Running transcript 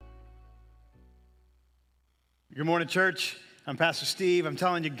Good morning, church. I'm Pastor Steve. I'm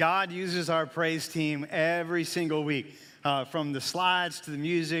telling you, God uses our praise team every single week. From the slides to the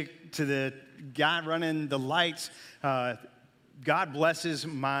music to the guy running the lights. God blesses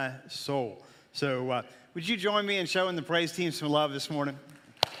my soul. So would you join me in showing the praise team some love this morning?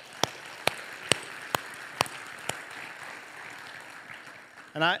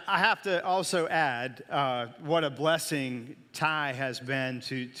 And I have to also add what a blessing Ty has been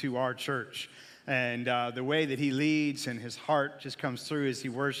to our church. And the way that he leads and his heart just comes through as he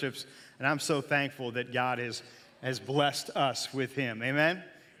worships. And I'm so thankful that God has blessed us with him. Amen?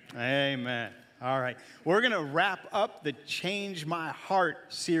 Amen. All right. We're going to wrap up the Change My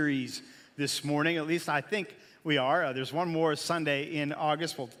Heart series this morning. At least I think we are. There's one more Sunday in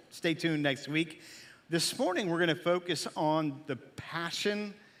August. Well, stay tuned next week. This morning, we're going to focus on the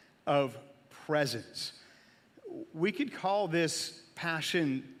passion of presence. We could call this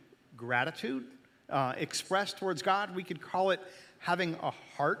passion gratitude expressed towards God. We could call it having a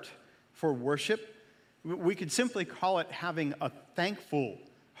heart for worship. We could simply call it having a thankful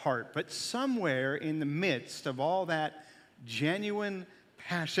heart. But somewhere in the midst of all that genuine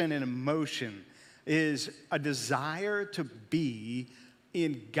passion and emotion is a desire to be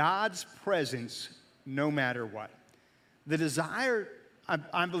in God's presence no matter what. The desire,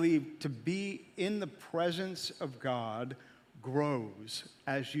 I believe, to be in the presence of God grows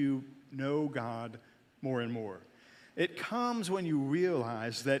as you know God more and more. It comes when you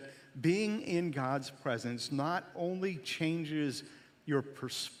realize that being in God's presence not only changes your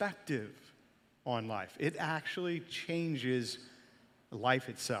perspective on life, it actually changes life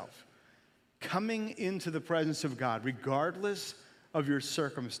itself. Coming into the presence of God, regardless of your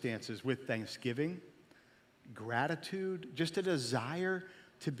circumstances, with thanksgiving, gratitude, just a desire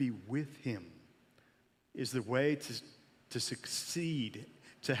to be with Him, is the way to succeed,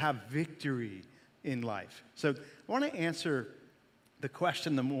 to have victory in life. So I want to answer the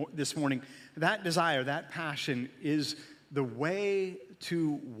question this morning. That desire, that passion is the way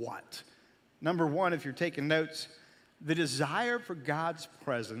to what? Number one, if you're taking notes, the desire for God's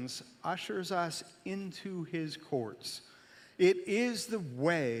presence ushers us into His courts. It is the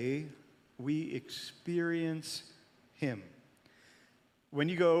way we experience Him. When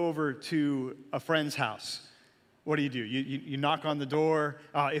you go over to a friend's house, what do? You knock on the door.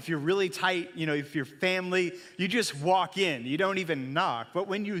 If you're really tight, if you're family, you just walk in. You don't even knock. But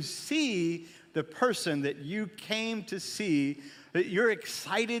when you see the person that you came to see, you're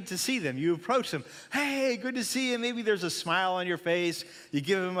excited to see them. You approach them. Hey, good to see you. Maybe there's a smile on your face. You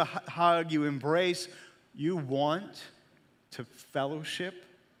give them a hug. You embrace. You want to fellowship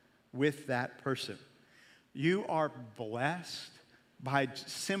with that person. You are blessed by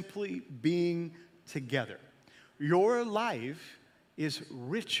simply being together. Your life is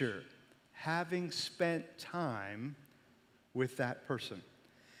richer having spent time with that person.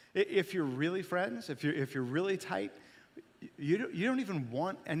 If you're really friends, if you're really tight, you don't even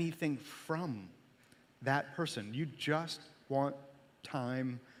want anything from that person. You just want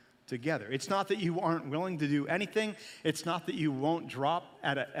time together. It's not that you aren't willing to do anything. It's not that you won't drop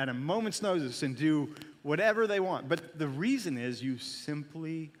at a moment's notice and do whatever they want. But the reason is you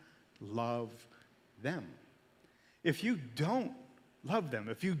simply love them. If you don't love them,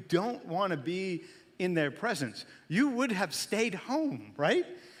 if you don't want to be in their presence, you would have stayed home, right?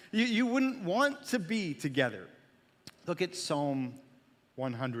 You wouldn't want to be together. Look at Psalm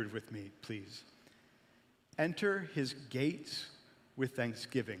 100 with me, please. Enter His gates with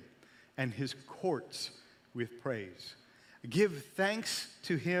thanksgiving and His courts with praise. Give thanks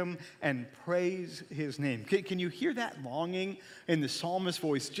to Him and praise His name. Can you hear that longing in the psalmist's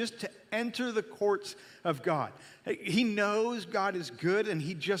voice just to enter the courts of God? He knows God is good and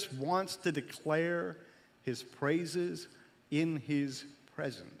he just wants to declare His praises in His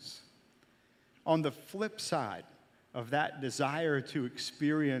presence. On the flip side of that desire to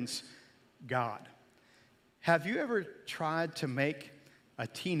experience God, have you ever tried to make a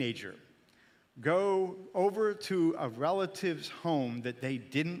teenager go over to a relative's home that they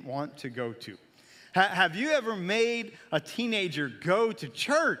didn't want to go to? Have you ever made a teenager go to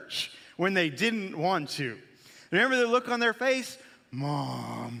church when they didn't want to? Remember the look on their face?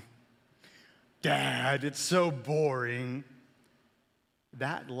 Mom, Dad, it's so boring.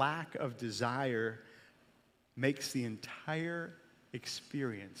 That lack of desire makes the entire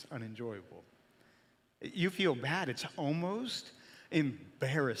experience unenjoyable. You feel bad. It's almost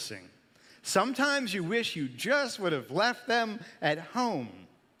embarrassing. Sometimes you wish you just would have left them at home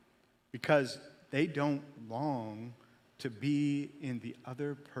because they don't long to be in the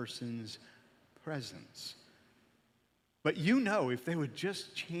other person's presence. But if they would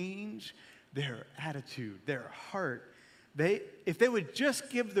just change their attitude, their heart, if they would just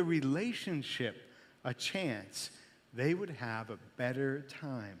give the relationship a chance, they would have a better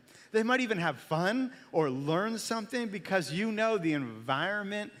time. They might even have fun or learn something because you know the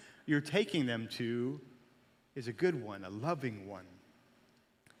environment you're taking them to is a good one, a loving one.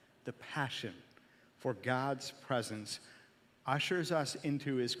 The passion for God's presence ushers us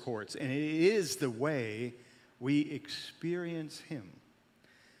into his courts, and it is the way we experience him.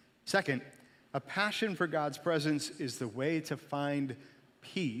 Second, a passion for God's presence is the way to find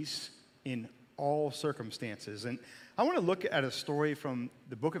peace in all circumstances. And I want to look at a story from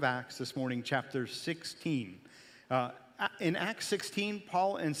the book of Acts this morning, chapter 16. In Acts 16,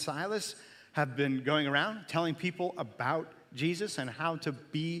 Paul and Silas have been going around telling people about Jesus and how to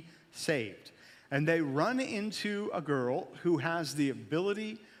be saved. And they run into a girl who has the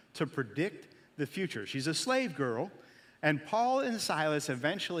ability to predict the future. She's a slave girl. And Paul and Silas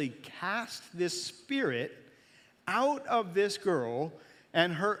eventually cast this spirit out of this girl,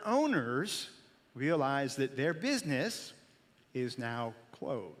 and her owners realize that their business is now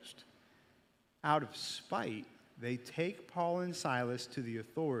closed. Out of spite, they take Paul and Silas to the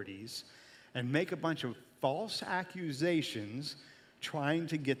authorities and make a bunch of false accusations trying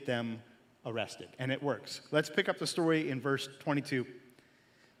to get them arrested. And it works. Let's pick up the story in verse 22.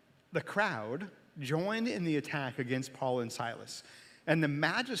 The crowd joined in the attack against Paul and Silas, and the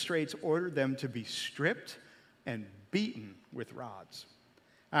magistrates ordered them to be stripped and beaten with rods.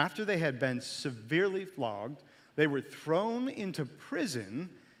 After they had been severely flogged, they were thrown into prison,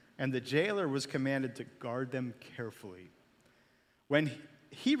 and the jailer was commanded to guard them carefully. When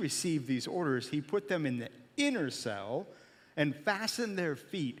he received these orders, he put them in the inner cell and fastened their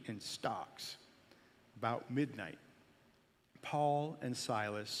feet in stocks. About midnight, Paul and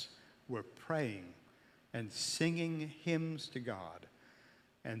Silas were praying and singing hymns to God,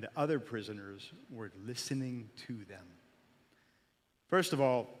 and the other prisoners were listening to them. First of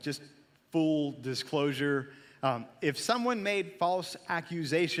all, just full disclosure, if someone made false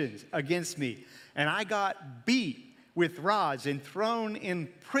accusations against me and I got beat with rods and thrown in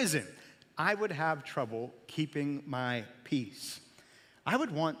prison, I would have trouble keeping my peace. I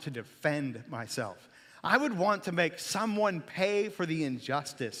would want to defend myself. I would want to make someone pay for the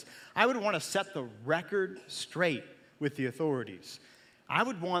injustice. I would want to set the record straight with the authorities. I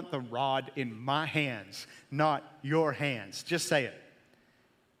would want the rod in my hands, not your hands. Just say it.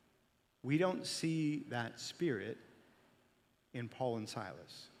 We don't see that spirit in Paul and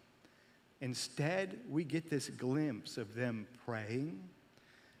Silas. Instead, we get this glimpse of them praying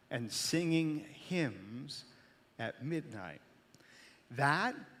and singing hymns at midnight.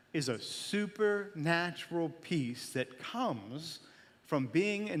 That is a supernatural peace that comes from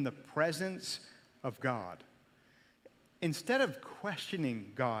being in the presence of God. Instead of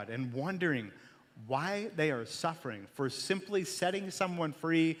questioning God and wondering why they are suffering for simply setting someone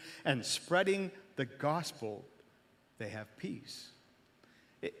free and spreading the gospel, they have peace.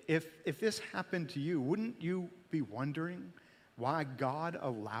 If this happened to you, wouldn't you be wondering why God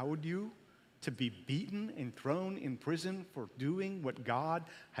allowed you to be beaten and thrown in prison for doing what God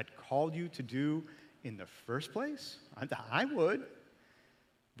had called you to do in the first place? I would.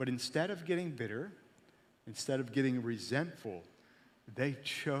 But instead of getting bitter, instead of getting resentful, they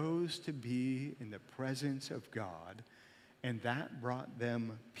chose to be in the presence of God, and that brought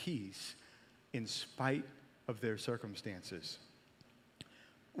them peace in spite of their circumstances.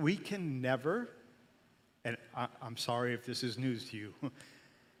 We can never, and I'm sorry if this is news to you,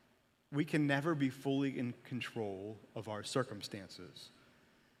 we can never be fully in control of our circumstances,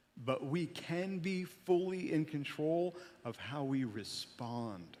 but we can be fully in control of how we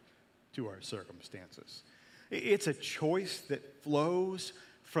respond to our circumstances. It's a choice that flows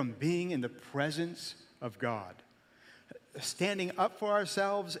from being in the presence of God. Standing up for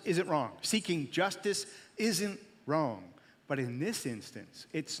ourselves isn't wrong. Seeking justice isn't wrong. But in this instance,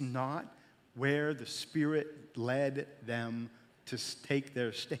 it's not where the Spirit led them to take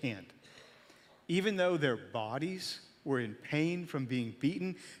their stand. Even though their bodies were in pain from being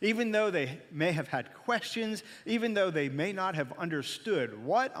beaten, even though they may have had questions, even though they may not have understood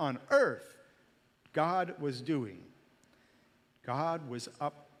what on earth God was doing, God was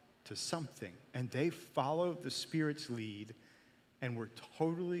up to something, and they followed the Spirit's lead and were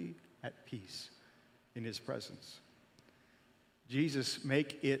totally at peace in his presence. Jesus,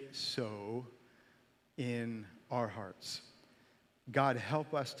 make it so in our hearts. God,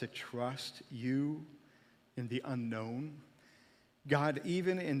 help us to trust you in the unknown. God,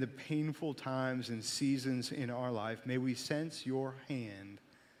 even in the painful times and seasons in our life, may we sense your hand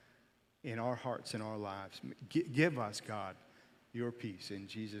in our hearts and our lives. Give us, God, your peace in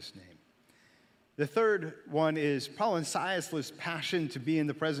Jesus' name. The third one is Paul and Silas's passion to be in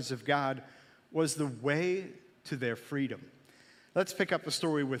the presence of God was the way to their freedom. Let's pick up the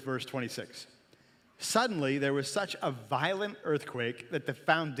story with verse 26. Suddenly, there was such a violent earthquake that the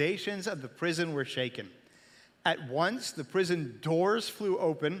foundations of the prison were shaken. At once, the prison doors flew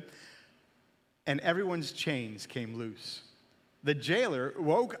open and everyone's chains came loose. The jailer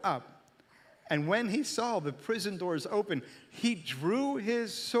woke up, and when he saw the prison doors open, he drew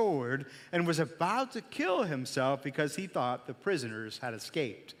his sword and was about to kill himself because he thought the prisoners had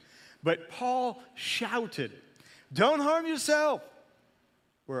escaped. But Paul shouted, "Don't harm yourself.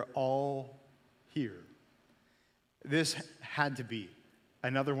 We're all here." This had to be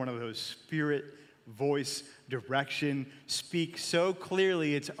another one of those spirit, voice, direction, speak so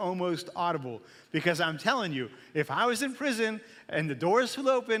clearly it's almost audible. Because I'm telling you, if I was in prison and the doors flew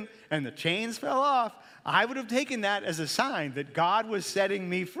open and the chains fell off, I would have taken that as a sign that God was setting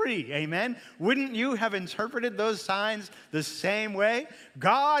me free. Amen? Wouldn't you have interpreted those signs the same way?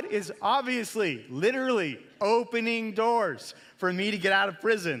 God is obviously, literally opening doors for me to get out of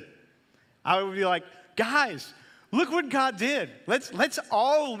prison. I would be like, guys, look what God did. Let's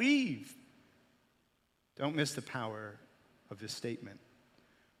all leave. Don't miss the power of this statement.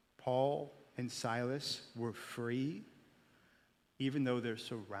 Paul and Silas were free, even though their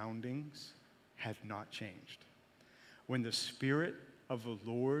surroundings had not changed. When the Spirit of the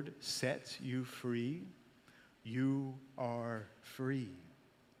Lord sets you free, you are free.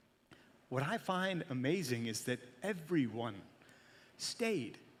 What I find amazing is that everyone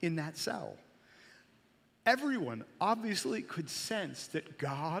stayed in that cell. Everyone obviously could sense that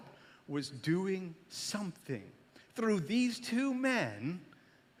God was doing something through these two men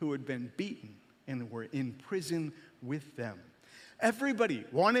who had been beaten and were in prison with them. Everybody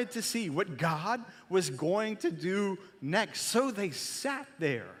wanted to see what God was going to do next, so they sat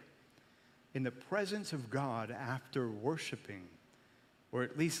there in the presence of God after worshiping, or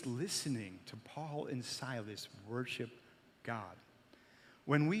at least listening to Paul and Silas worship God.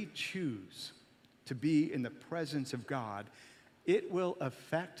 When we choose to be in the presence of God, it will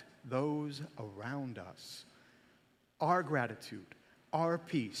affect those around us. Our gratitude, our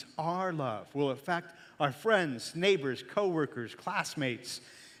peace, our love will affect our friends, neighbors, coworkers, classmates,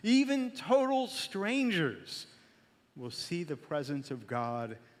 even total strangers will see the presence of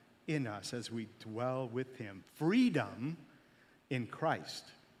God in us as we dwell with Him. Freedom in Christ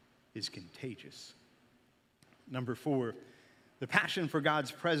is contagious. Number 4, the passion for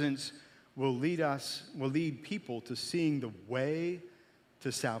God's presence will lead people to seeing the way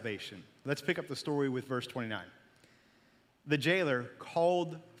to salvation. Let's pick up the story with verse 29. The jailer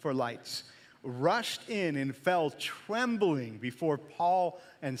called for lights, rushed in, and fell trembling before Paul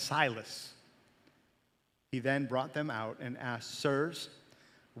and Silas. He then brought them out and asked, "Sirs,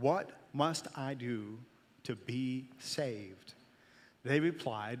 what must I do to be saved?" They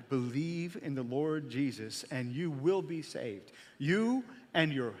replied, "Believe in the Lord Jesus, and you will be saved, you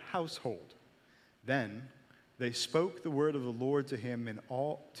and your household." Then they spoke the word of the Lord to him and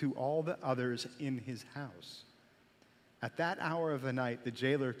to all the others in his house. At that hour of the night, the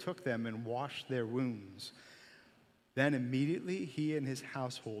jailer took them and washed their wounds. Then immediately he and his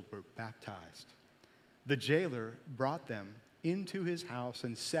household were baptized. The jailer brought them into his house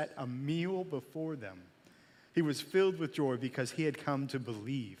and set a meal before them. He was filled with joy because he had come to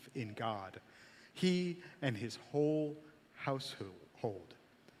believe in God, he and his whole household.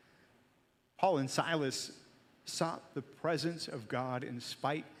 Paul and Silas sought the presence of God in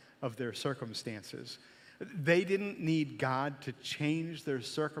spite of their circumstances. They didn't need God to change their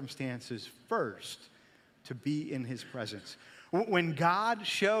circumstances first to be in his presence. When God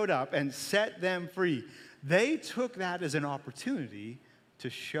showed up and set them free, they took that as an opportunity to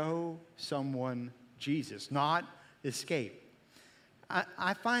show someone Jesus, not escape.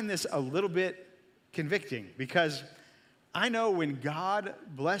 I find this a little bit convicting because I know when God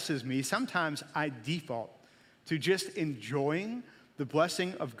blesses me, sometimes I default to just enjoying the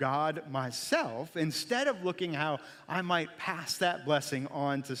blessing of God myself instead of looking how I might pass that blessing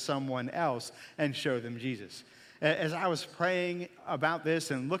on to someone else and show them Jesus. As I was praying about this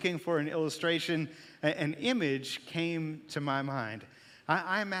and looking for an illustration, an image came to my mind.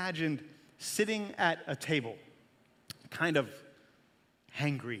 I imagined sitting at a table, kind of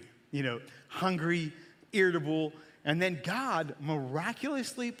hangry, hungry, irritable, and then God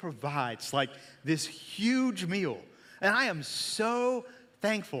miraculously provides like this huge meal. And I am so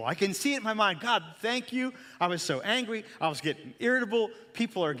thankful. I can see it in my mind. God, thank you. I was so angry. I was getting irritable.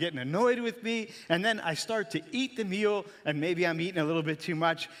 People are getting annoyed with me. And then I start to eat the meal, and maybe I'm eating a little bit too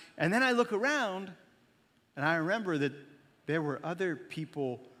much. And then I look around, and I remember that there were other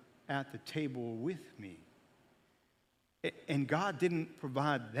people at the table with me. And God didn't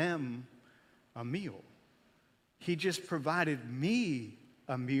provide them a meal. He just provided me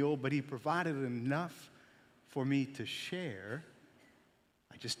a meal, but he provided enough for me to share.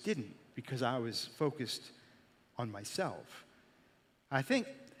 I just didn't because I was focused on myself. I think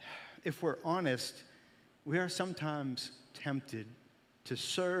if we're honest, we are sometimes tempted to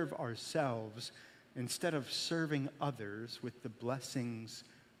serve ourselves instead of serving others with the blessings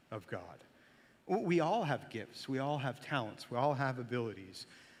of God. We all have gifts. We all have talents. We all have abilities.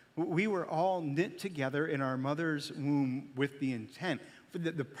 We were all knit together in our mother's womb with the intent, for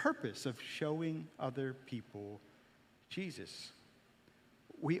the purpose of showing other people Jesus.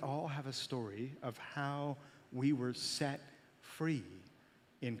 We all have a story of how we were set free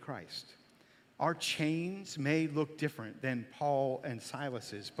in Christ. Our chains may look different than Paul and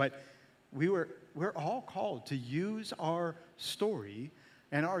Silas's, but we're all called to use our story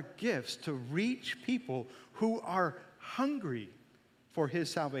and our gifts to reach people who are hungry for his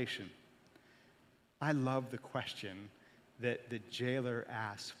salvation. I love the question that the jailer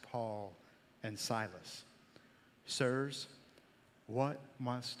asked Paul and Silas. Sirs, what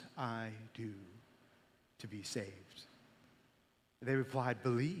must I do to be saved? They replied,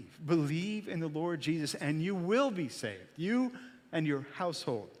 believe. Believe in the Lord Jesus and you will be saved, you and your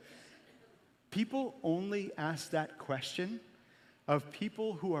household. People only ask that question of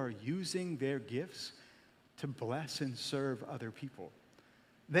people who are using their gifts to bless and serve other people.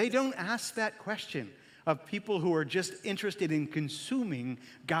 They don't ask that question of people who are just interested in consuming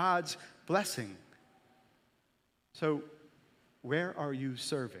God's blessing. So, where are you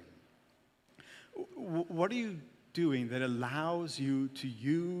serving? What are you doing that allows you to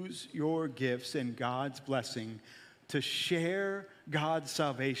use your gifts and God's blessing to share God's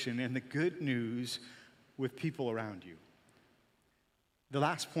salvation and the good news with people around you? The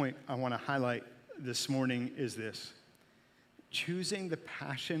last point I want to highlight this morning is this. Choosing the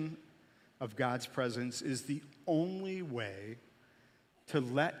passion of God's presence is the only way to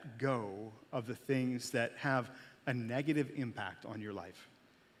let go of the things that have a negative impact on your life.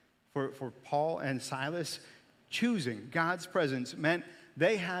 For Paul and Silas, choosing God's presence meant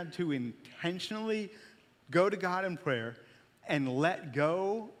they had to intentionally go to God in prayer and let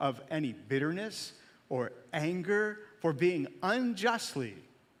go of any bitterness or anger for being unjustly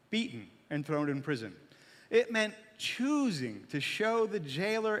beaten and thrown in prison. It meant choosing to show the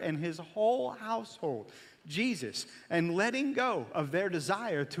jailer and his whole household Jesus and letting go of their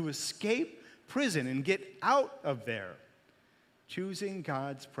desire to escape prison and get out of there. Choosing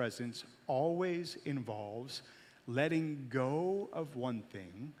God's presence always involves letting go of one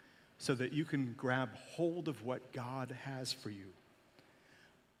thing so that you can grab hold of what God has for you.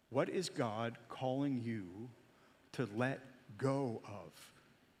 What is God calling you to let go of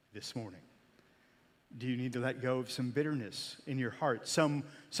this morning? Do you need to let go of some bitterness in your heart, some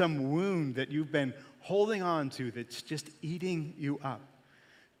wound that you've been holding on to that's just eating you up?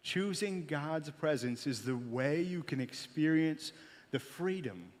 Choosing God's presence is the way you can experience the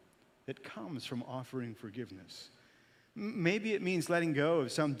freedom that comes from offering forgiveness. Maybe it means letting go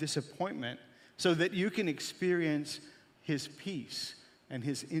of some disappointment so that you can experience his peace and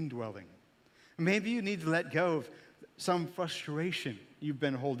his indwelling. Maybe you need to let go of some frustration you've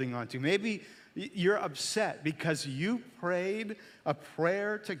been holding on to. Maybe you're upset because you prayed a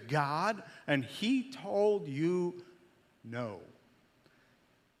prayer to God and he told you no.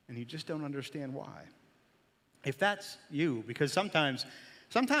 And you just don't understand why. If that's you, because sometimes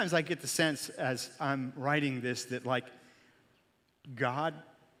I get the sense as I'm writing this that like God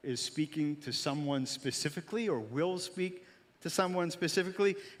is speaking to someone specifically or will speak to someone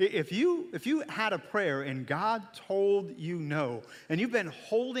specifically. If you had a prayer and God told you no, and you've been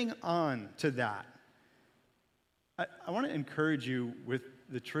holding on to that, I want to encourage you with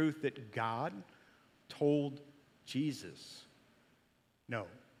the truth that God told Jesus no.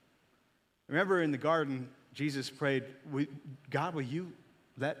 Remember in the garden, Jesus prayed, God, will you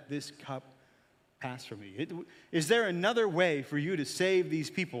let this cup pass from me? Is there another way for you to save these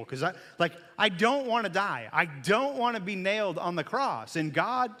people? Because I don't want to die. I don't want to be nailed on the cross. And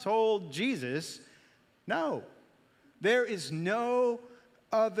God told Jesus, no, there is no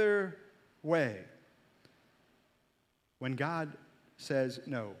other way. When God says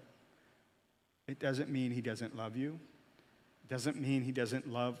no, it doesn't mean he doesn't love you. It doesn't mean he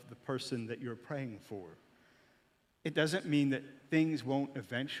doesn't love the person that you're praying for. It doesn't mean that things won't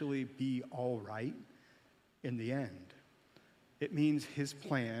eventually be all right in the end. It means his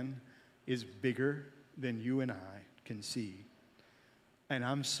plan is bigger than you and I can see. And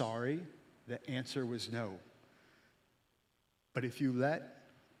I'm sorry, the answer was no. But if you let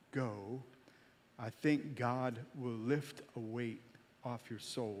go, I think God will lift a weight off your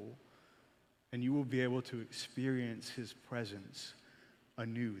soul, and you will be able to experience his presence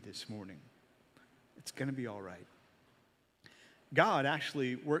anew this morning. It's going to be all right. God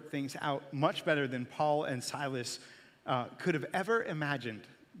actually worked things out much better than Paul and Silas could have ever imagined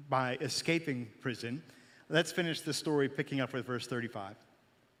by escaping prison. Let's finish the story picking up with verse 35.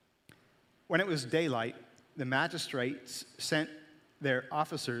 When it was daylight, the magistrates sent their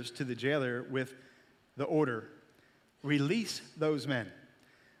officers to the jailer with the order, "Release those men."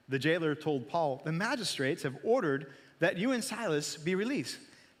 The jailer told Paul, "The magistrates have ordered that you and Silas be released.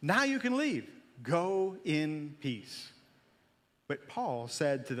 Now you can leave. Go in peace." But Paul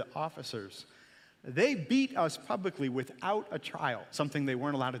said to the officers, "They beat us publicly without a trial," something they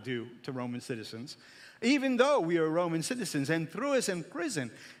weren't allowed to do to Roman citizens, "even though we are Roman citizens, and threw us in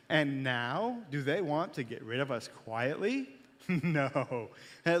prison. And now, do they want to get rid of us quietly? No.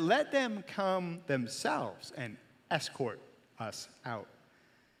 Let them come themselves and escort us out."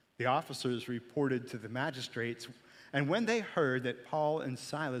 The officers reported to the magistrates, and when they heard that Paul and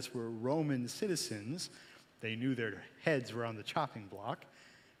Silas were Roman citizens, they knew their heads were on the chopping block,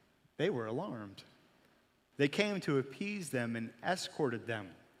 they were alarmed. They came to appease them and escorted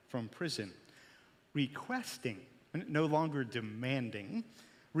them from prison, requesting, no longer demanding,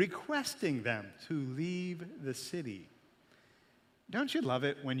 requesting them to leave the city. Don't you love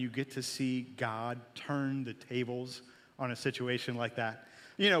it when you get to see God turn the tables on a situation like that?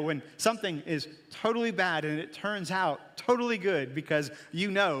 You know, when something is totally bad and it turns out totally good because you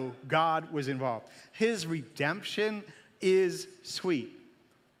know God was involved. His redemption is sweet.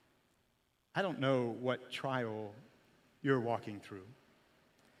 I don't know what trial you're walking through.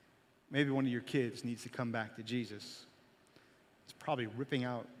 Maybe one of your kids needs to come back to Jesus. It's probably ripping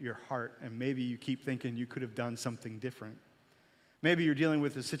out your heart, and maybe you keep thinking you could have done something different. Maybe you're dealing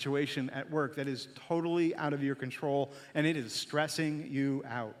with a situation at work that is totally out of your control, and it is stressing you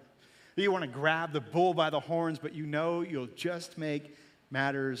out. You want to grab the bull by the horns, but you know you'll just make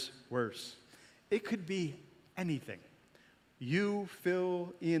matters worse. It could be anything. You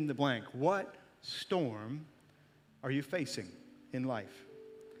fill in the blank. What storm are you facing in life?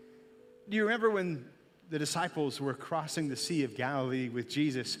 Do you remember when the disciples were crossing the Sea of Galilee with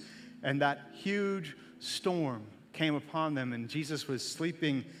Jesus, and that huge storm came upon them, and Jesus was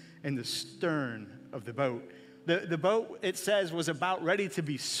sleeping in the stern of the boat? The boat, it says, was about ready to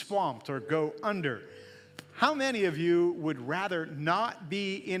be swamped or go under. How many of you would rather not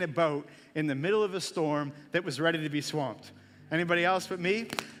be in a boat in the middle of a storm that was ready to be swamped? Anybody else but me?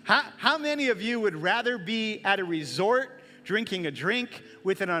 How many of you would rather be at a resort drinking a drink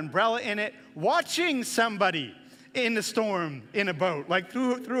with an umbrella in it, watching somebody in the storm in a boat, like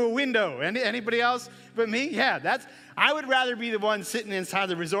through a window? Anybody else but me? Yeah, I would rather be the one sitting inside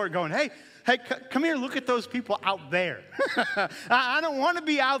the resort going, hey, come here, look at those people out there. I don't want to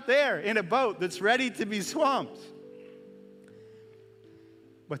be out there in a boat that's ready to be swamped.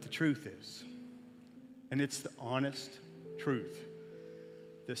 But the truth is, and it's the honest truth,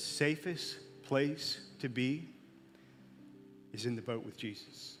 the safest place to be is in the boat with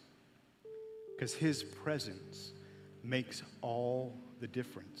Jesus. Because his presence makes all the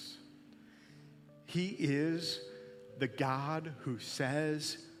difference. He is the God who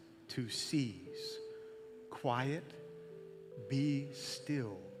says to seas, "Quiet, be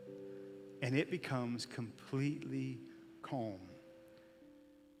still," and it becomes completely calm.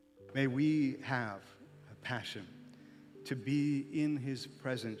 May we have a passion to be in his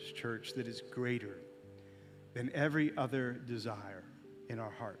presence, church, that is greater than every other desire in our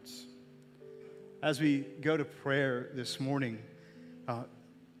hearts. As we go to prayer this morning,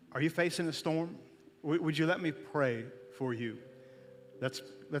 are you facing a storm? Would you let me pray for you? Let's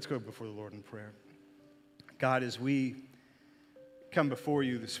go before the Lord in prayer. God, as we come before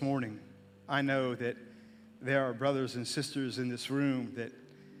you this morning, I know that there are brothers and sisters in this room that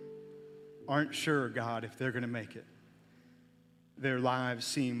aren't sure, God, if they're going to make it. Their lives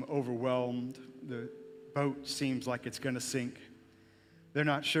seem overwhelmed. The boat seems like it's going to sink. They're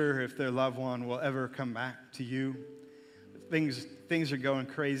not sure if their loved one will ever come back to you. Things are going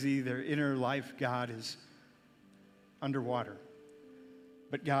crazy. Their inner life, God, is underwater.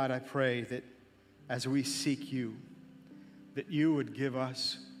 But God, I pray that as we seek you, that you would give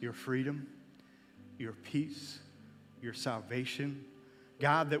us your freedom, your peace, your salvation.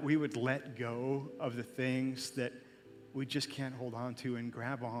 God, that we would let go of the things that we just can't hold on to and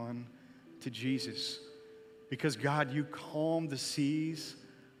grab on to Jesus. Because God, you calm the seas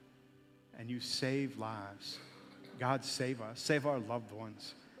and you save lives. God, save us, save our loved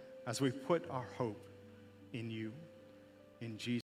ones as we put our hope in you, in Jesus.